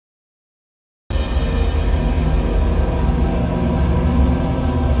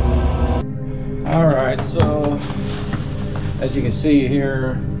as you can see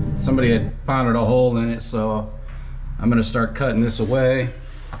here, somebody had pounded a hole in it, so I'm gonna start cutting this away.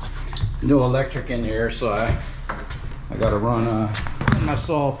 No electric in here, so I gotta run my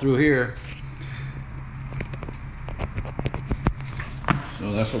saw through here.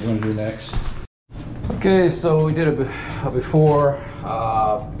 So that's what we're gonna do next. Okay, so we did a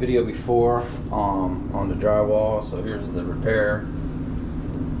video before on the drywall. So here's the repair.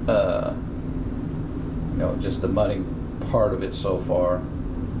 You know, just the mudding part of it so far.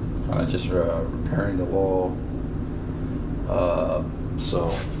 Kind of just repairing the wall.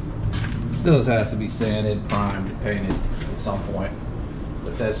 So still has to be sanded, primed, and painted at some point.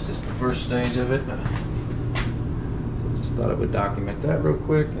 But that's just the first stage of it. So just thought I would document that real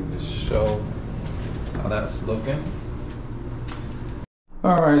quick and just show how that's looking.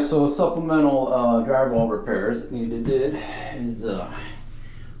 Alright, so supplemental drywall repairs that needed is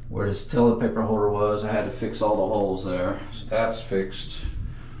where this toilet paper holder was. I had to fix all the holes there, so that's fixed.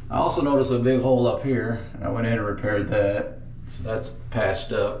 I also noticed a big hole up here, and I went in and repaired that, so that's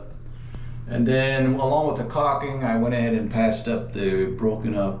patched up. And then along with the caulking, I went ahead and patched up the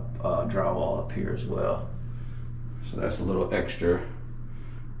broken up drywall up here as well. So that's a little extra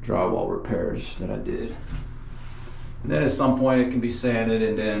drywall repairs that I did. And then at some point it can be sanded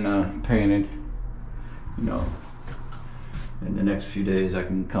and then painted. You know, in the next few days I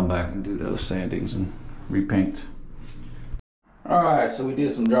can come back and do those sandings and repaint. Alright, so we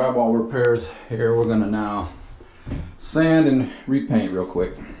did some drywall repairs here. We're gonna now sand and repaint real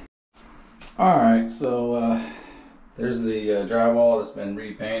quick. Alright, so there's the drywall that's been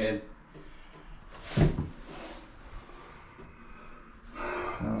repainted.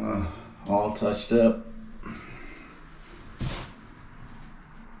 All touched up.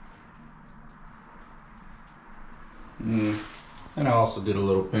 And I also did a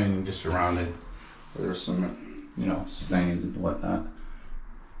little painting just around it. There's some, you know, stains and whatnot.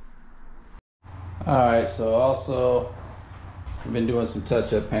 Alright, so also I've been doing some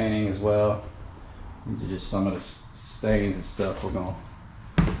touch-up painting as well. These are just some of the stains and stuff. We're going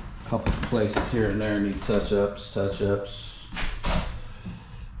a couple of places here and there need touch-ups.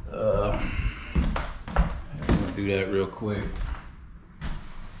 I'm gonna do that real quick.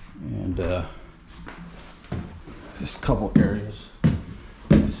 And just a couple areas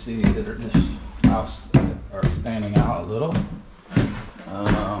you see that are just standing out a little.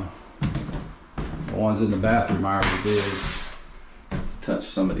 The ones in the bathroom I already did touch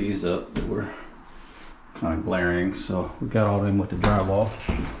some of these up that were kind of glaring, so we got all them with the drywall.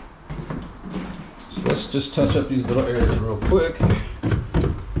 So let's just touch up these little areas real quick.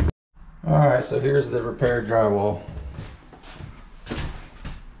 Alright, so here's the repaired drywall.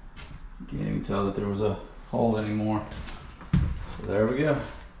 Can't even tell that there was a hole anymore. So there we go.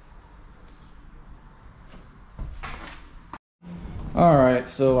 Alright,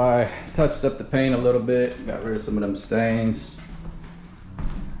 so I touched up the paint a little bit, got rid of some of them stains.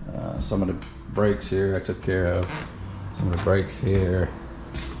 Some of the breaks here I took care of. Some of the breaks here.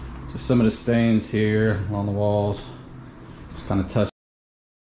 Just some of the stains here on the walls. Just kind of touched